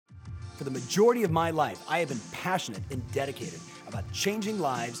For the majority of my life, I have been passionate and dedicated about changing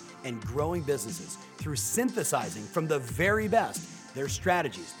lives and growing businesses through synthesizing from the very best their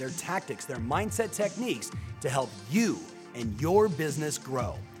strategies, their tactics, their mindset techniques to help you and your business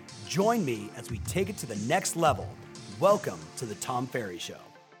grow. Join me as we take it to the next level. Welcome to the Tom Ferry Show.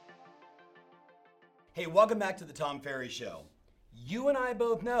 Hey, welcome back to the Tom Ferry Show. You and I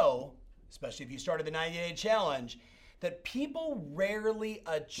both know, especially if you started the 90-day challenge, that people rarely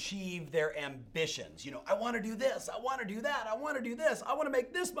achieve their ambitions. You know, I want to do this, I want to do that, I want to do this, I want to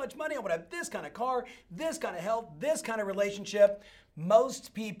make this much money, I want to have this kind of car, this kind of health, this kind of relationship.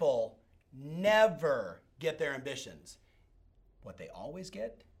 Most people never get their ambitions. What they always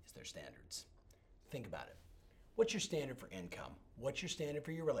get is their standards. Think about it. What's your standard for income? What's your standard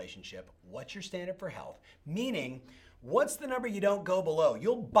for your relationship? What's your standard for health? Meaning, what's the number you don't go below?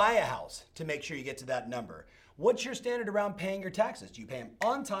 You'll buy a house to make sure you get to that number. What's your standard around paying your taxes? Do you pay them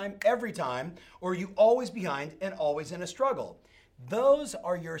on time, every time, or are you always behind and always in a struggle? Those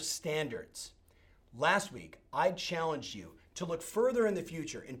are your standards. Last week, I challenged you to look further in the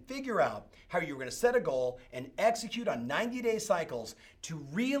future and figure out how you're going to set a goal and execute on 90-day cycles to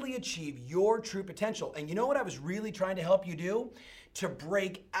really achieve your true potential. And you know what I was really trying to help you do? To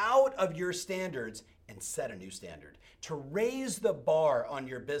break out of your standards and set a new standard, to raise the bar on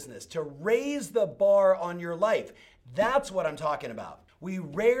your business, to raise the bar on your life. That's what I'm talking about. We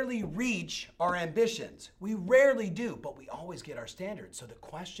rarely reach our ambitions. We rarely do, but we always get our standards. So the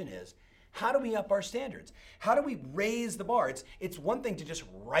question is, how do we up our standards? How do we raise the bar? It's one thing to just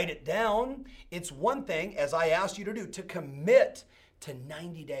write it down. It's one thing, as I asked you to do, to commit to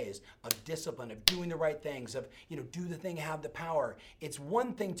 90 days of discipline, of doing the right things, of, do the thing, have the power. It's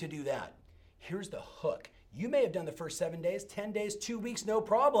one thing to do that. Here's the hook. You may have done the first 7 days, 10 days, 2 weeks, no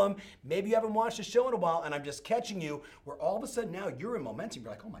problem. Maybe you haven't watched the show in a while and I'm just catching you where all of a sudden now you're in momentum.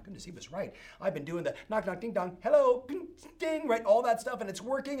 You're like, oh my goodness, he was right. I've been doing the knock, knock, ding, dong, hello, ding, ding, right? All that stuff and it's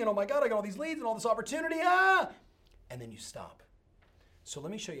working and oh my God, I got all these leads and all this opportunity, and then you stop. So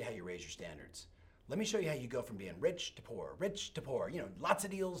let me show you how you raise your standards. Let me show you how you go from being rich to poor, lots of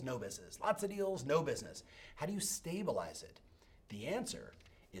deals, no business, lots of deals, no business. How do you stabilize it? The answer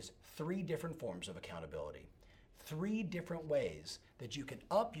is 3 different forms of accountability. 3 different ways that you can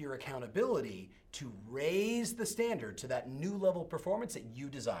up your accountability to raise the standard to that new level of performance that you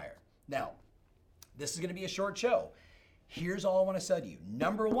desire. Now, this is going to be a short show. Here's all I want to tell you.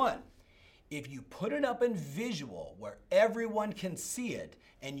 Number 1, if you put it up in visual where everyone can see it,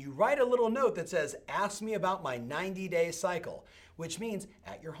 and you write a little note that says, ask me about my 90-day cycle, which means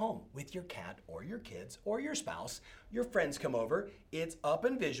at your home with your cat or your kids or your spouse, your friends come over, it's up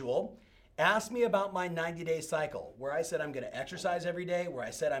in visual. Ask me about my 90-day cycle, where I said I'm going to exercise every day, where I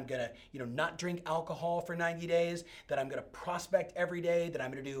said I'm going to, not drink alcohol for 90 days, that I'm going to prospect every day, that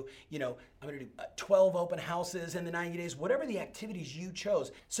I'm going to do, 12 open houses in the 90 days, whatever the activities you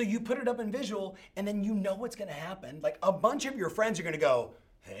chose. So you put it up in visual, and then you know what's going to happen. Like a bunch of your friends are going to go,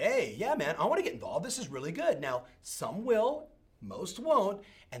 hey, yeah, man, I want to get involved. This is really good. Now, some will, most won't,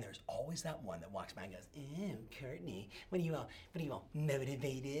 and there's always that one that walks by and goes, ew, Courtney, what are you all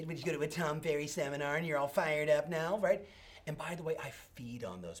motivated? Would you go to a Tom Ferry seminar and you're all fired up now, right? And by the way, I feed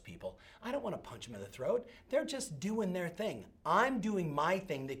on those people. I don't want to punch them in the throat. They're just doing their thing. I'm doing my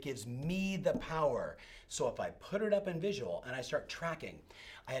thing that gives me the power. So if I put it up in visual and I start tracking,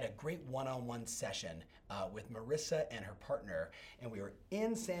 I had a great one-on-one session with Marissa and her partner, and we were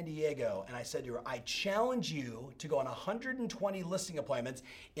in San Diego, and I said to her, I challenge you to go on 120 listing appointments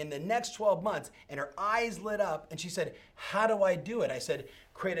in the next 12 months, and her eyes lit up, and she said, how do I do it? I said,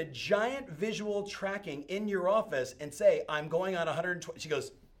 create a giant visual tracking in your office and say, I'm going on 120. She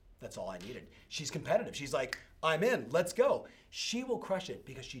goes, that's all I needed. She's competitive. She's like, I'm in, let's go. She will crush it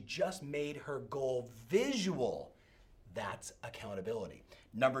because she just made her goal visual. That's accountability.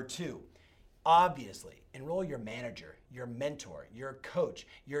 Number 2, obviously, enroll your manager, your mentor, your coach,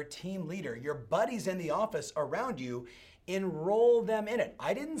 your team leader, your buddies in the office around you. Enroll them in it.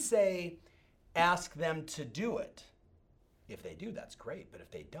 I didn't say ask them to do it. If they do, that's great. But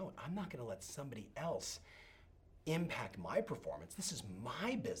if they don't, I'm not going to let somebody else impact my performance. This is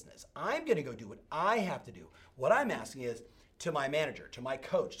my business. I'm going to go do what I have to do. What I'm asking is, to my manager, to my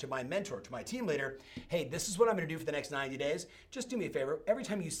coach, to my mentor, to my team leader, hey, this is what I'm gonna do for the next 90 days. Just do me a favor. Every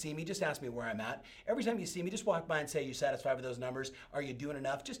time you see me, just ask me where I'm at. Every time you see me, just walk by and say, you satisfied with those numbers? Are you doing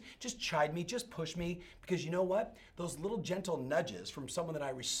enough? Just chide me, just push me, because you know what? Those little gentle nudges from someone that I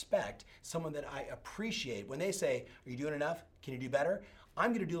respect, someone that I appreciate, when they say, are you doing enough? Can you do better?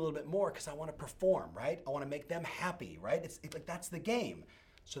 I'm gonna do a little bit more because I wanna perform, right? I wanna make them happy, right? It's like, that's the game.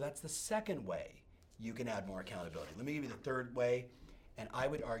 So that's the second way you can add more accountability. Let me give you the third way, and I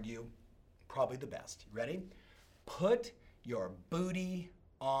would argue probably the best. You ready? Put your booty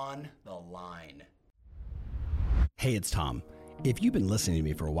on the line. Hey, it's Tom. If you've been listening to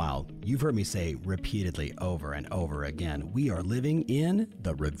me for a while, you've heard me say repeatedly over and over again, we are living in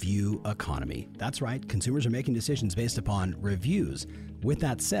the review economy. That's right, consumers are making decisions based upon reviews. With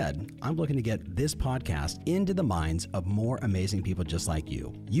that said, I'm looking to get this podcast into the minds of more amazing people just like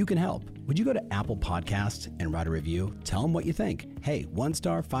you. You can help. Would you go to Apple Podcasts and write a review? Tell them what you think. Hey, 1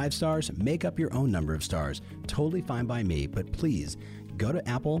 star, 5 stars, make up your own number of stars. Totally fine by me, but please, go to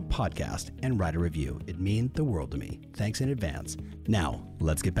Apple Podcast and write a review. It means the world to me. Thanks in advance. Now,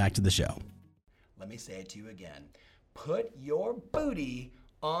 let's get back to the show. Let me say it to you again. Put your booty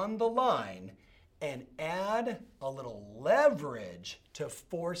on the line and add a little leverage to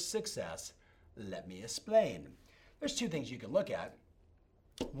force success. Let me explain. There's 2 things you can look at.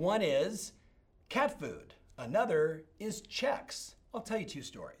 One is cat food. Another is checks. I'll tell you 2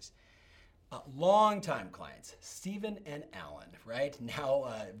 stories. Long-time clients, Stephen and Alan, right?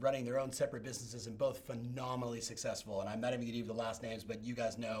 Now running their own separate businesses and both phenomenally successful. And I'm not even gonna give you the last names, but you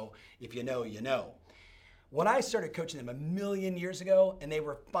guys know, if you know, you know. When I started coaching them a million years ago and they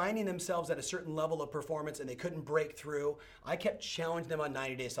were finding themselves at a certain level of performance and they couldn't break through, I kept challenging them on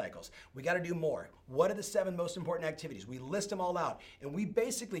 90-day cycles. We gotta do more. What are the 7 most important activities? We list them all out and we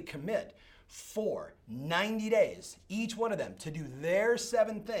basically commit for 90 days, each one of them, to do their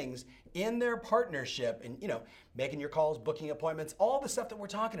 7 things in their partnership and, making your calls, booking appointments, all the stuff that we're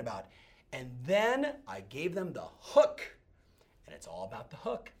talking about. And then I gave them the hook. And it's all about the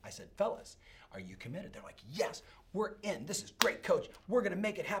hook. I said, fellas, are you committed? They're like, yes, we're in. This is great, coach. We're gonna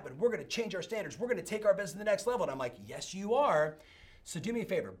make it happen. We're gonna change our standards. We're gonna take our business to the next level. And I'm like, yes, you are. So do me a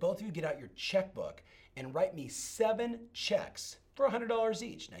favor, both of you get out your checkbook and write me 7 checks for $100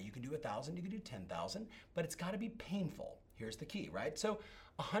 each. Now you can do 1,000, you can do 10,000, but it's gotta be painful. Here's the key, right? So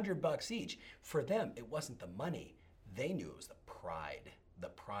 $100 each. For them, it wasn't the money. They knew it was the pride.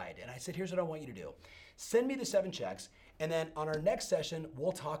 And I said, here's what I want you to do. Send me the 7 checks, and then on our next session,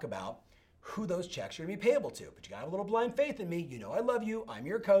 we'll talk about who those checks are gonna be payable to. But you gotta have a little blind faith in me. You know I love you. I'm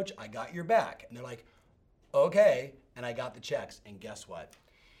your coach. I got your back. And they're like, okay. And I got the checks. And guess what?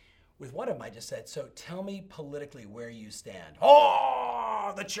 With one of them, I just said, so tell me politically where you stand.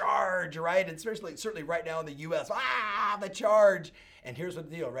 Oh, the charge, right? And certainly right now in the US, the charge. And here's what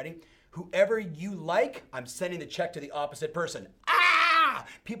the deal, ready? Whoever you like, I'm sending the check to the opposite person.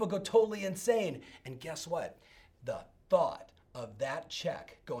 People go totally insane. And guess what? The thought of that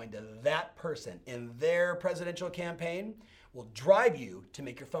check going to that person in their presidential campaign will drive you to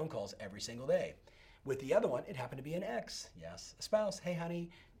make your phone calls every single day. With the other one, it happened to be an ex. Yes, a spouse. Hey,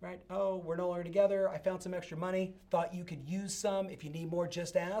 honey, right? Oh, we're no longer together. I found some extra money. Thought you could use some. If you need more,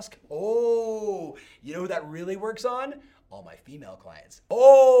 just ask. Oh, you know who that really works on? All my female clients.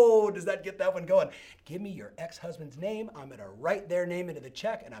 Oh, does that get that one going? Give me your ex-husband's name. I'm gonna write their name into the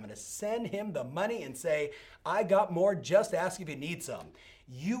check and I'm gonna send him the money and say, I got more, just ask if you need some.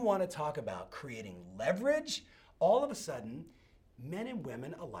 You wanna talk about creating leverage? All of a sudden, men and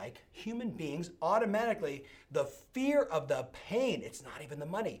women alike, human beings, automatically, the fear of the pain, it's not even the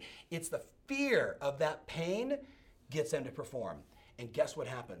money, it's the fear of that pain gets them to perform. And guess what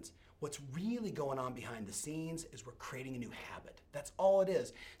happens? What's really going on behind the scenes is we're creating a new habit. That's all it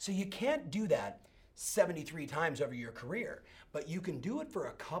is. So you can't do that 73 times over your career, but you can do it for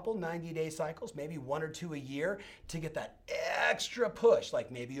a couple 90-day cycles, maybe 1 or 2 a year, to get that extra push,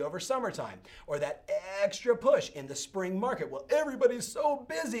 like maybe over summertime, or that extra push in the spring market. Well, everybody's so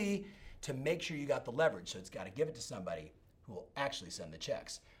busy, to make sure you got the leverage. So it's got to give it to somebody who will actually send the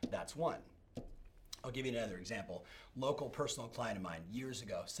checks. That's one. I'll give you another example. Local personal client of mine years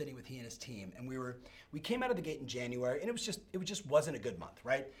ago, sitting with he and his team, and we came out of the gate in January, and it just wasn't a good month,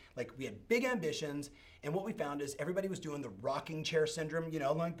 right? Like, we had big ambitions, and what we found is everybody was doing the rocking chair syndrome,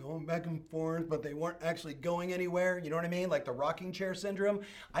 like going back and forth, but they weren't actually going anywhere. You know what I mean? Like the rocking chair syndrome.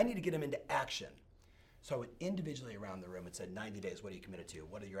 I need to get them into action. So I went individually around the room and said, 90 days, what are you committed to?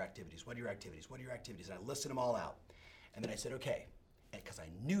 What are your activities? What are your activities? What are your activities? And I listed them all out. And then I said, okay, because I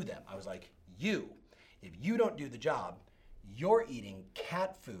knew them. I was like, if you don't do the job, you're eating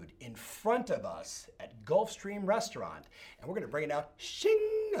cat food in front of us at Gulfstream Restaurant, and we're gonna bring it out, shing,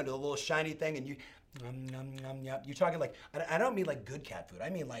 under the little shiny thing, and you're talking like, I don't mean like good cat food, I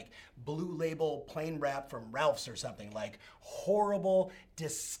mean like Blue Label plain wrap from Ralph's or something, like horrible,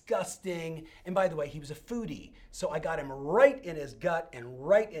 disgusting, and by the way, he was a foodie, so I got him right in his gut, and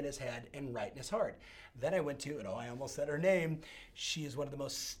right in his head, and right in his heart. Then I went to, and I almost said her name, she is one of the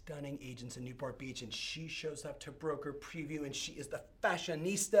most stunning agents in Newport Beach, and she shows up to broker preview, and she is the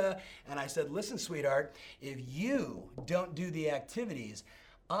fashionista, and I said, listen, sweetheart, if you don't do the activities,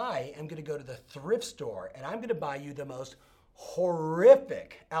 I am going to go to the thrift store and I'm going to buy you the most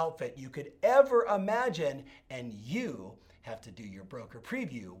horrific outfit you could ever imagine, and you have to do your broker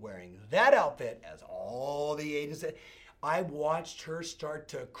preview wearing that outfit as all the agents said. I watched her start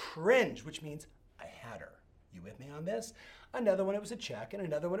to cringe, which means I had her. You with me on this? Another one, it was a check, and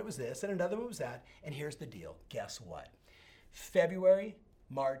another one, it was this, and another one was that. And here's the deal. Guess what? February,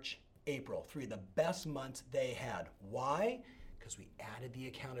 March, April, 3 of the best months they had. Why? Because we added the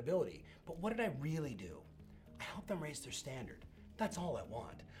accountability. But what did I really do? I helped them raise their standard. That's all I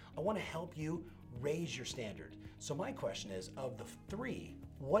want. I want to help you raise your standard. So my question is, of the 3,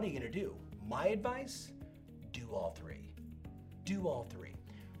 what are you going to do? My advice, do all 3. Do all 3.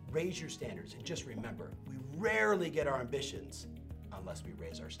 Raise your standards. And just remember, we rarely get our ambitions unless we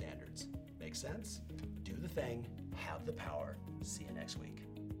raise our standards. Make sense? Do the thing, have the power. See you next week.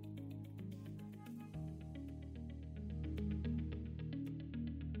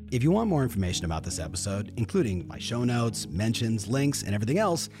 If you want more information about this episode, including my show notes, mentions, links, and everything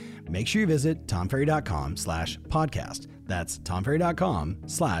else, make sure you visit tomferry.com/podcast. That's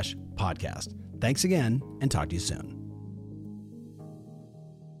tomferry.com/podcast. Thanks again, and talk to you soon.